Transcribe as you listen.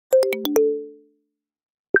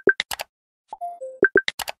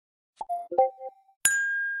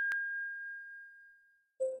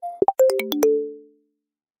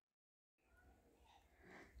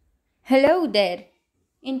Hello there.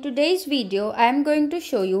 In today's video, I am going to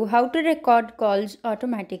show you how to record calls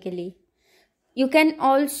automatically. You can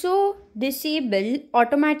also disable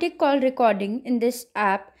automatic call recording in this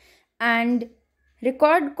app and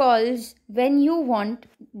record calls when you want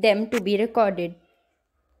them to be recorded.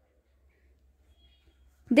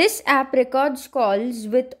 This app records calls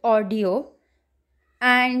with audio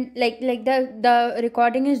and the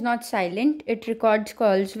recording is not silent, it records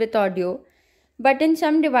calls with audio, but in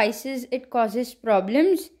some devices it causes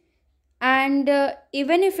problems. And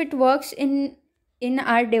even if it works in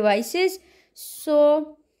our devices,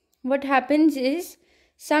 so what happens is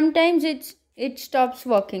sometimes it stops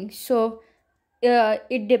working. So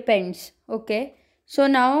it depends. Okay, so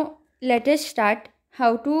now let us start.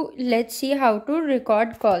 Let's see how to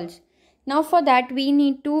record calls. Now for that we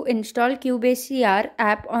need to install Cube ACR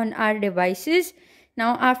app on our devices.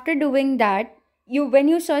 Now after doing that, when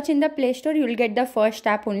you search in the Play Store, you will get the first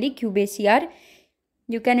app only, Cube ACR.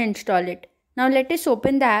 You can install it. Now let us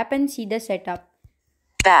open the app and see the setup.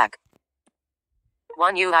 Back.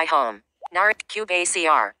 One UI Home. Cube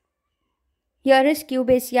ACR. Here is Cube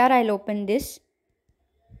ACR. I'll open this.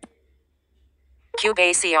 Cube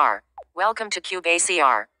ACR. Welcome to Cube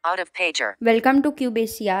ACR. Out of pager. Welcome to Cube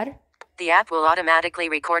ACR. The app will automatically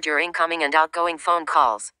record your incoming and outgoing phone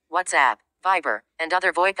calls, WhatsApp, Viber, and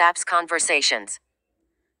other VoIP apps conversations.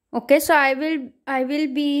 Okay, so I will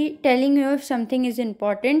be telling you if something is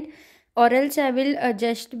important, or else I will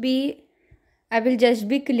just be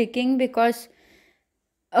clicking, because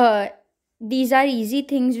these are easy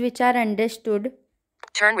things which are understood.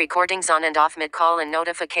 Turn recordings on and off mid-call and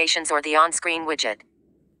notifications or the on-screen widget.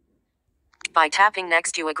 By tapping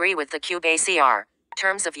next, you agree with the Cube ACR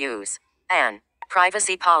terms of use and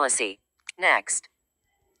privacy policy. Next.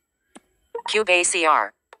 Cube ACR.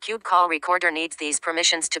 Cube call recorder needs these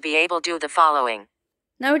permissions to be able to do the following.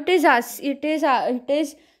 Now it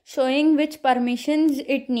is showing which permissions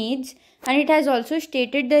it needs, and it has also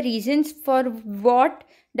stated the reasons for what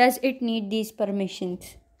does it need these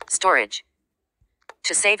permissions. Storage.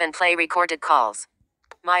 To save and play recorded calls.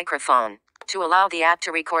 Microphone. To allow the app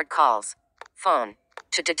to record calls. Phone.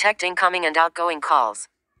 To detect incoming and outgoing calls.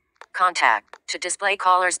 Contact. To display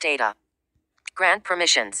callers' data. Grant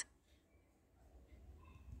permissions.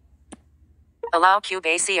 Allow Cube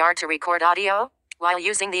ACR to record audio while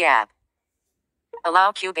using the app.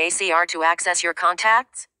 Allow Cube ACR to access your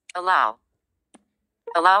contacts. Allow.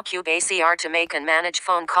 Allow Cube ACR to make and manage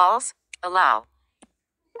phone calls. Allow.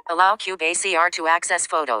 Allow Cube ACR to access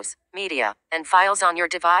photos, media, and files on your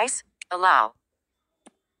device. Allow.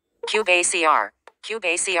 Cube ACR. Cube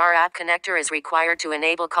ACR app connector is required to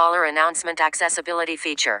enable caller announcement accessibility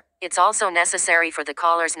feature. It's also necessary for the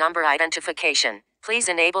caller's number identification. Please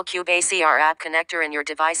enable Cube ACR app connector in your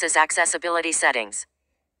device's accessibility settings.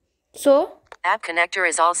 So, app connector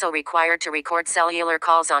is also required to record cellular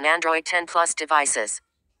calls on Android 10 Plus devices.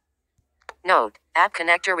 Note: app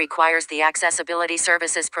connector requires the accessibility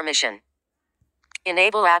services permission.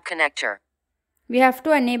 Enable app connector. we have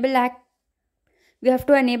to enable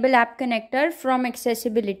app connector from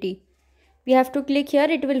accessibility. We have to click here.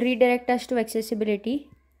 It will redirect us to accessibility.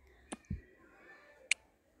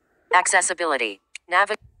 Accessibility.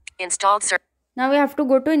 Installed Now we have to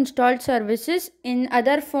go to installed services. In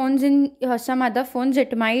other phones, some other phones,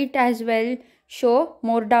 it might as well show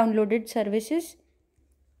more downloaded services.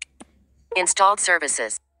 Installed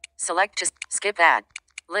services. Select to skip ad.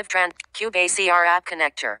 Cube ACR app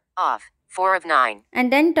connector. Off. 4 of 9.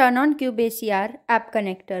 And then turn on Cube ACR app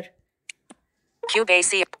connector. Cube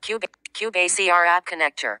ACR app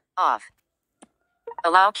connector. Off.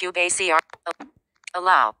 Allow Cube ACR.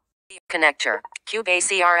 Allow. Connector. Cube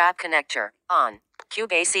ACR app connector. On.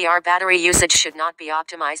 Cube ACR battery usage should not be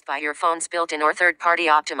optimized by your phone's built-in or third-party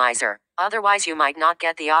optimizer. Otherwise you might not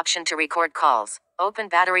get the option to record calls. Open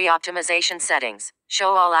battery optimization settings.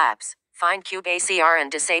 Show all apps. Find Cube ACR and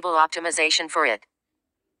disable optimization for it.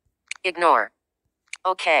 Ignore.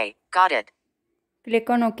 OK, got it. Click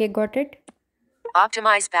on OK, got it.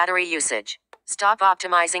 Optimize battery usage. Stop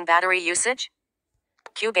optimizing battery usage.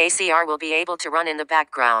 Cube ACR will be able to run in the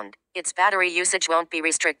background. Its battery usage won't be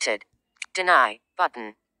restricted. Deny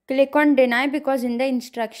button. Click on deny, because in the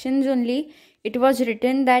instructions only it was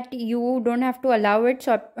written that you don't have to allow its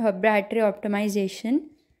battery optimization.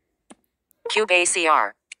 Cube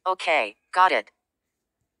ACR. OK, got it.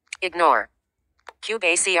 Ignore. Cube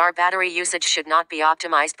ACR battery usage should not be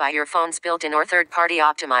optimized by your phone's built-in or third-party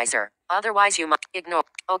optimizer. Otherwise you must ignore.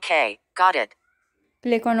 Okay, got it.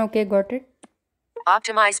 Click on OK, got it.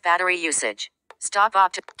 Optimize battery usage. Stop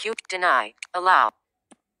Cube. Deny. Allow.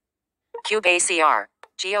 Cube ACR.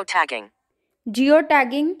 Geotagging.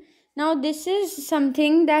 Geotagging. Now this is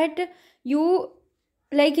something that you,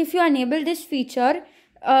 like, if you enable this feature,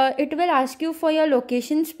 it will ask you for your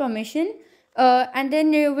location's permission, and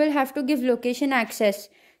then you will have to give location access.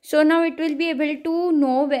 So now it will be able to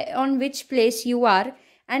know on which place you are,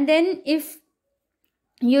 and then if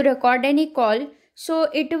you record any call, so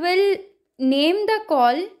it will name the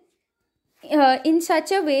call in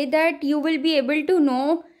such a way that you will be able to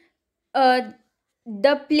know uh,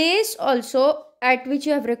 the place also at which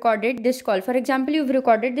you have recorded this call. For example, you've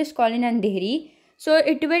recorded this call in Andheri, so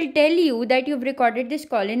it will tell you that you've recorded this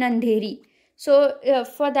call in Andheri. So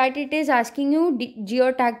for that it is asking you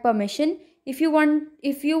geotag permission. If you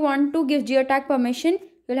want to give geotag permission,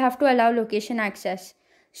 you'll have to allow location access.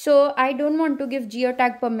 So I don't want to give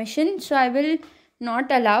geotag permission, so I will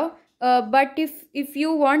not allow. But if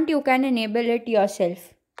you want, you can enable it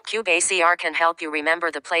yourself. Cube ACR can help you remember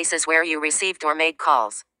the places where you received or made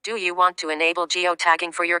calls. Do you want to enable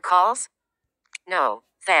geotagging for your calls? No,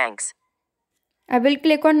 thanks. I will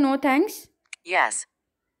click on no thanks. Yes.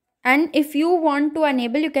 And if you want to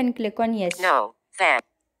enable, you can click on yes. No, thanks.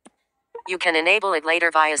 You can enable it later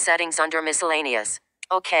via settings under miscellaneous.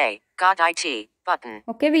 Okay, got IT button.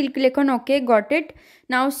 Okay, we'll click on OK, got it.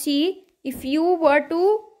 Now see, if you were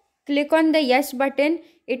to click on the yes button,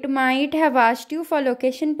 it might have asked you for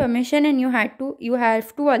location permission, and you have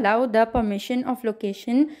to allow the permission of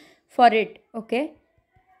location for it. Okay.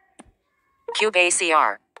 Cube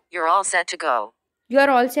ACR. You're all set to go. You are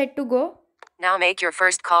all set to go. Now make your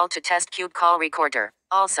first call to test Cube Call Recorder.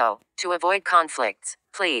 Also, to avoid conflicts,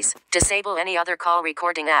 please disable any other call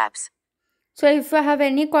recording apps. So if you have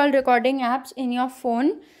any call recording apps in your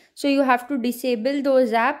phone, so you have to disable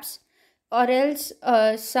those apps, or else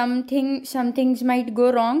some things might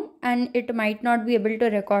go wrong and it might not be able to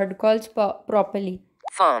record calls properly.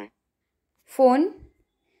 Phone.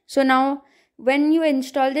 So now when you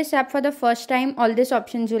install this app for the first time, all these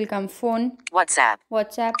options will come. Phone, WhatsApp,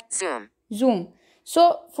 Zoom.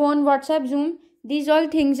 So phone, WhatsApp, Zoom, these all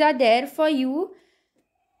things are there for you.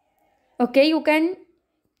 Okay, you can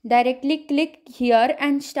directly click here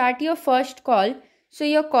and start your first call. So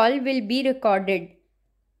your call will be recorded.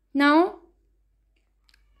 Now,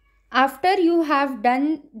 after you have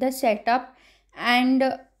done the setup,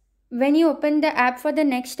 and when you open the app for the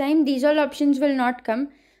next time, these all options will not come.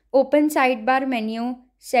 Open sidebar menu,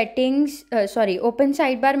 settings, open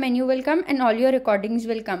sidebar menu will come, and all your recordings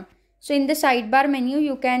will come. So in the sidebar menu,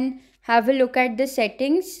 you can have a look at the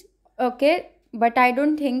settings. Okay, but I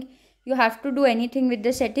don't think you have to do anything with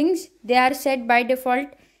the settings. They are set by default,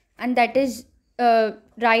 and that is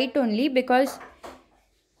right only, because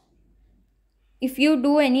if you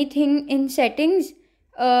do anything in settings,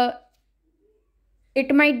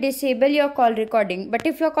 it might disable your call recording. But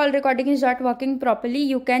if your call recording is not working properly,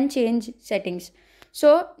 you can change settings.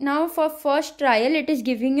 So now for first trial, it is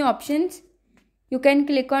giving you options. You can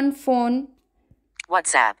click on phone,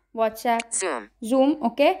 WhatsApp, Zoom,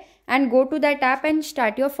 okay, and go to that app and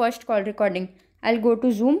start your first call recording. I'll go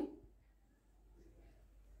to Zoom.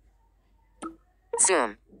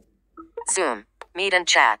 Meet and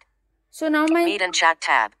chat. So now my Meet and chat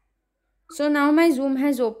tab. So now my Zoom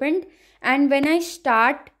has opened, and when I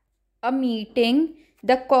start a meeting,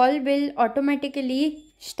 the call will automatically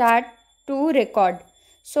start to record.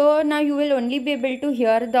 So now you will only be able to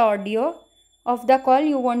hear the audio of the call.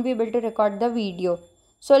 You won't be able to record the video.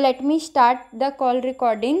 So let me start the call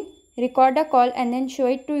recording, record a call, and then show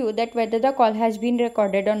it to you that whether the call has been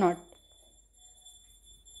recorded or not.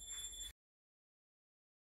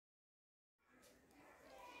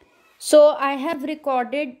 So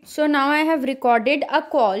now I have recorded a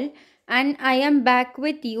call, and I am back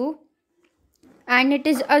with you, and it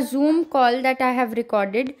is a Zoom call that I have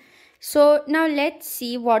recorded. So now let's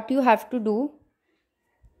see what you have to do.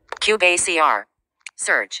 Cube ACR.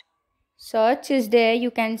 Search is there.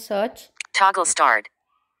 You can search. Toggle starred.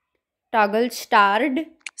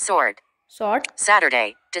 Sort.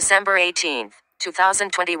 Saturday, December 18th,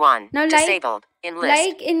 2021. Now disabled. In list.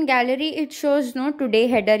 Like in gallery, it shows no today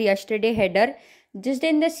header, yesterday header. Just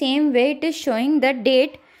in the same way, it is showing the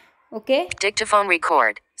date. Okay. Dictaphone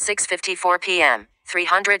record, 6:54 p.m.,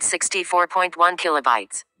 364.1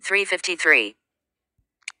 kilobytes, 353.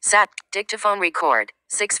 Dictaphone record,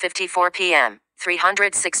 6:54 p.m.,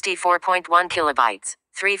 364.1 kilobytes,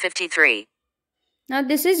 353. Now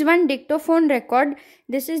this is one dictaphone record.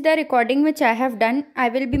 This is the recording which I have done. I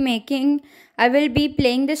will be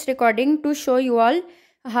playing this recording to show you all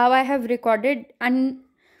how I have recorded, and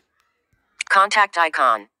Contact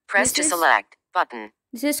icon. Press to this is select. Button.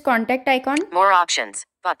 this is contact icon. More options.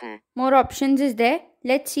 Button. More options is there.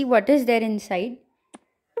 Let's see what is there inside.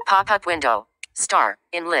 Pop-up window. Star.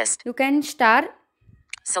 In list. You can star,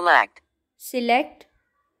 Select. select,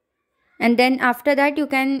 and then after that you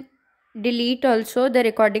can delete also the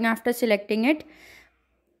recording after selecting it.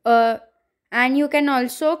 And you can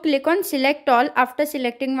also click on select all after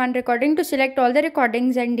selecting one recording to select all the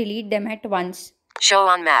recordings and delete them at once. Show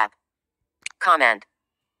on map. Comment.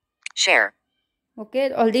 Share.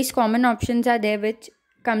 Okay, all these common options are there, which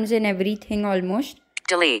comes in everything almost.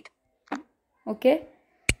 Delete. Okay.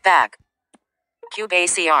 Back. Cube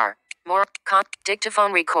ACR. More.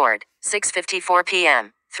 Dictaphone record. 6:54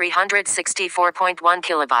 p.m. 364.1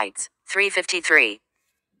 kilobytes. 353.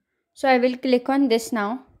 So I will click on this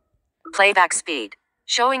now. Playback speed.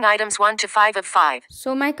 Showing items 1 to 5 of 5.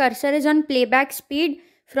 So my cursor is on playback speed.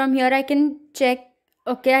 From here I can check.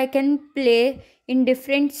 Okay, I can play in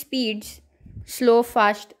different speeds. Slow,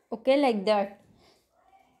 fast. Okay, like that.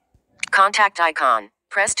 Contact icon.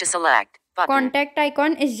 Press to select. Button. Contact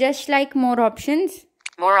icon is just like more options.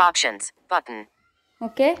 More options. Button.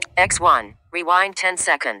 Okay. X1. Rewind 10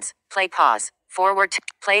 seconds. Play pause. Forward.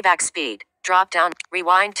 Playback speed. Drop down.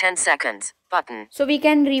 Rewind 10 seconds. Button. So we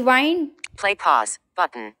can rewind, Play pause.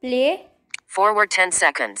 Button. play, Forward 10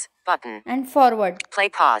 seconds. Button. and forward. Play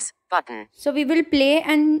pause. Button. So we will play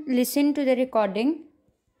and listen to the recording.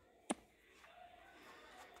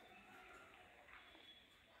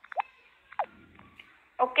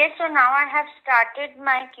 Okay, so now I have started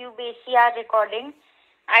my Cube ACR recording.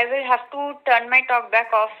 I will have to turn my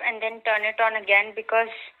talkback off and then turn it on again because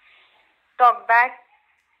talkback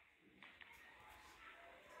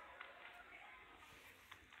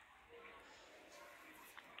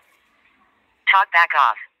Talkback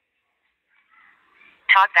off.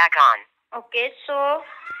 Talkback on. Okay, so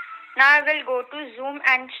now I will go to Zoom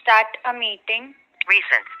and start a meeting.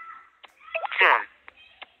 Recent. Zoom.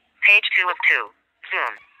 Page 2 of 2.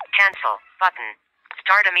 Zoom. Cancel. Button.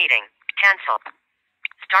 Start a meeting. Cancel.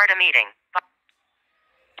 Start a meeting.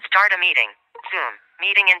 Start a meeting. Zoom.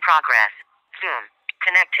 Meeting in progress. Zoom.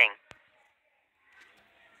 Connecting.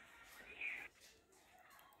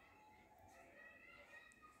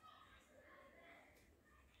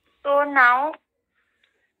 So now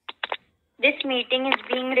this meeting is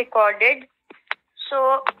being recorded.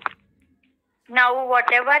 So now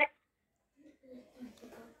whatever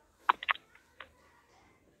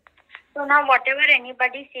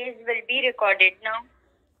anybody says will be recorded now.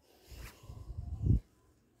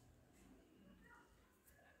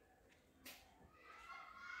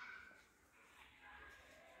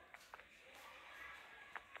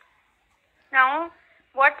 Now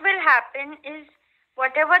what will happen is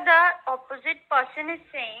whatever the opposite person is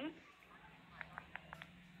saying,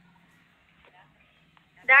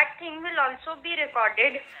 that thing will also be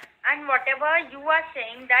recorded, and whatever you are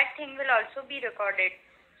saying, that thing will also be recorded.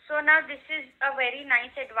 So now this is a very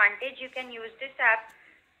nice advantage. You can use this app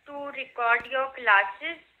to record your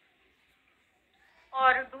classes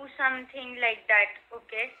or do something like that.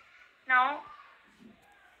 Okay. Now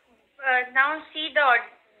see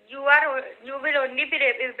you will only be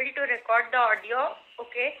able to record the audio.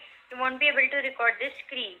 Okay. You won't be able to record the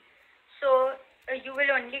screen. So you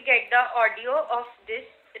will only get the audio of this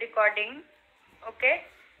recording. Okay.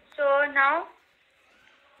 So now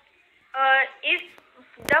if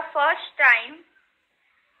the first time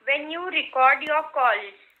when you record your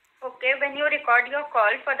calls, okay, when you record your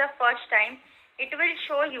call for the first time, it will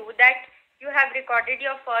show you that you have recorded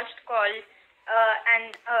your first call,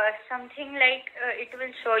 and something like it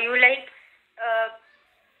will show you like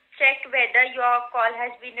check whether your call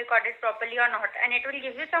has been recorded properly or not, and it will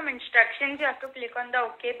give you some instructions. You have to click on the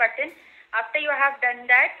OK button. After you have done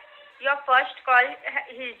that, your first call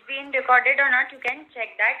has been recorded or not, you can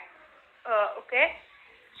check that. Okay,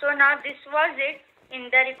 so now this was it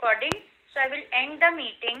in the recording. So I will end the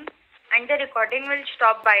meeting and the recording will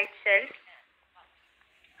stop by itself.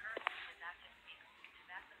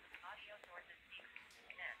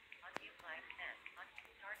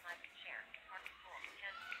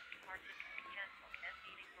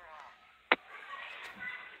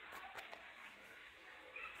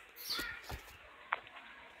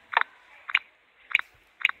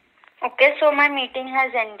 Okay, so my meeting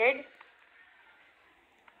has ended.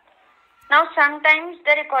 Now sometimes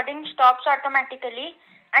the recording stops automatically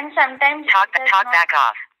and sometimes Talkback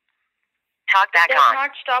off. Talkback does on.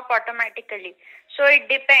 not stop automatically. So it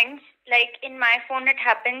depends. Like in my phone it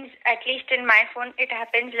happens, at least in my phone it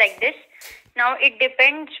happens like this. Now it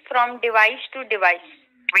depends from device to device.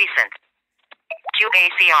 Recent. Cube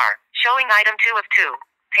ACR. Showing item 2 of 2.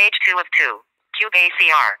 Page 2 of 2. Cube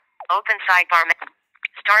ACR. Open sidebar.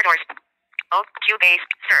 Start or. Cube A.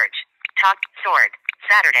 Search. Top. Sort.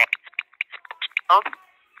 Saturday.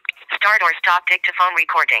 Start or stop dictaphone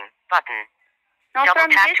recording. Button. Now Double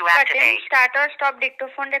from tap this to button, activate. start or stop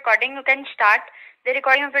dictaphone recording, you can start the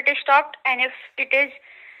recording if it is stopped, and if it is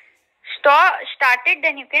started,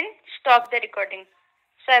 then you can stop the recording.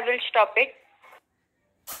 So I will stop it.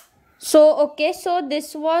 So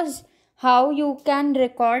this was how you can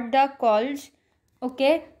record the calls,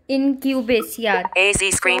 in Cube ACR.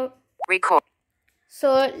 AZ screen. Record.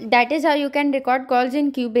 So that is how you can record calls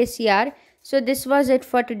in Cube ACR. So this was it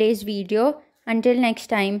for today's video. Until next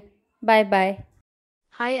time, bye bye.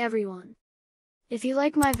 Hi everyone. If you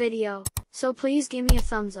like my video, so please give me a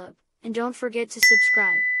thumbs up, and don't forget to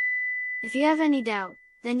subscribe. If you have any doubt,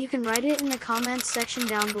 then you can write it in the comments section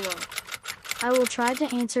down below. I will try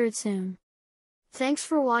to answer it soon. Thanks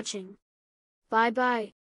for watching. Bye bye.